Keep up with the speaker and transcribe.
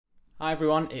Hi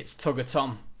everyone, it's Tugger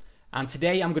Tom, and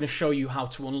today I'm going to show you how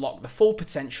to unlock the full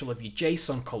potential of your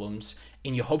JSON columns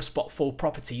in your HubSpot full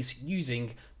properties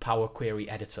using Power Query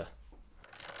Editor.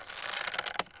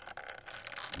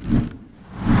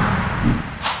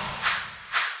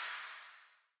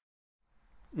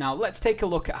 Now let's take a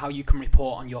look at how you can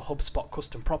report on your HubSpot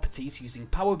custom properties using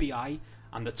Power BI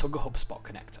and the Tugger HubSpot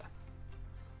connector.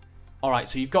 Alright,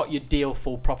 so you've got your deal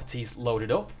full properties loaded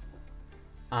up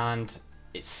and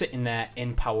it's sitting there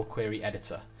in Power Query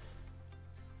Editor.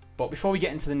 But before we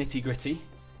get into the nitty gritty,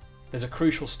 there's a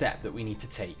crucial step that we need to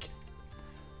take.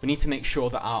 We need to make sure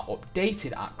that our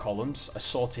updated at columns are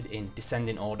sorted in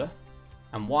descending order.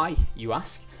 And why, you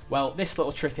ask? Well, this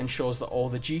little trick ensures that all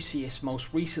the juiciest,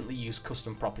 most recently used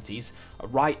custom properties are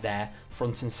right there,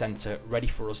 front and center, ready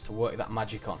for us to work that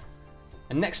magic on.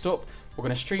 And next up, we're going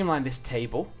to streamline this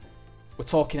table. We're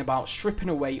talking about stripping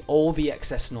away all the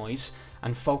excess noise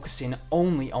and focusing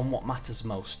only on what matters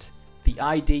most, the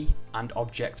ID and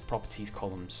object properties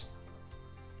columns.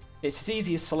 It's as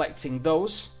easy as selecting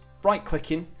those,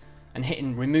 right-clicking, and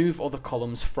hitting remove other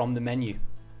columns from the menu.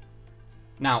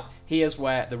 Now, here's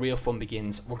where the real fun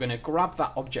begins. We're going to grab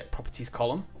that object properties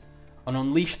column and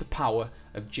unleash the power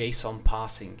of JSON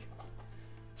parsing.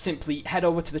 Simply head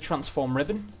over to the transform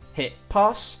ribbon, hit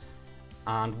parse,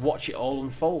 and watch it all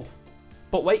unfold.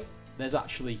 But wait, there's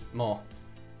actually more.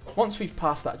 Once we've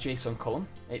parsed that JSON column,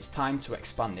 it's time to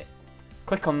expand it.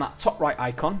 Click on that top right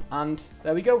icon and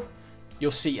there we go. You'll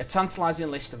see a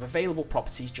tantalizing list of available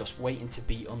properties just waiting to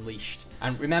be unleashed.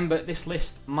 And remember, this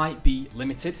list might be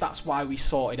limited. That's why we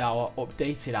sorted our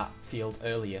updated at field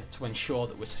earlier, to ensure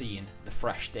that we're seeing the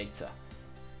fresh data.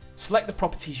 Select the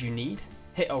properties you need,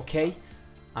 hit OK,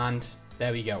 and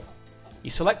there we go.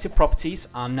 Your selected properties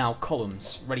are now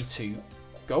columns ready to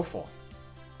go for.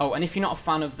 Oh, and if you're not a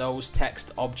fan of those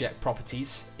text object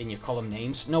properties in your column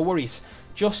names, no worries.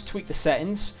 Just tweak the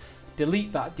settings,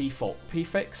 delete that default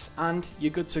prefix, and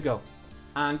you're good to go.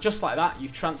 And just like that,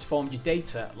 you've transformed your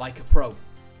data like a pro.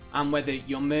 And whether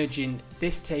you're merging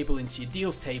this table into your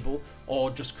deals table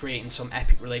or just creating some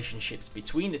epic relationships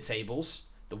between the tables,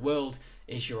 the world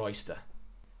is your oyster.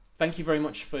 Thank you very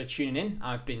much for tuning in.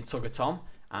 I've been Tugger Tom,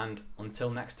 and until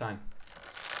next time.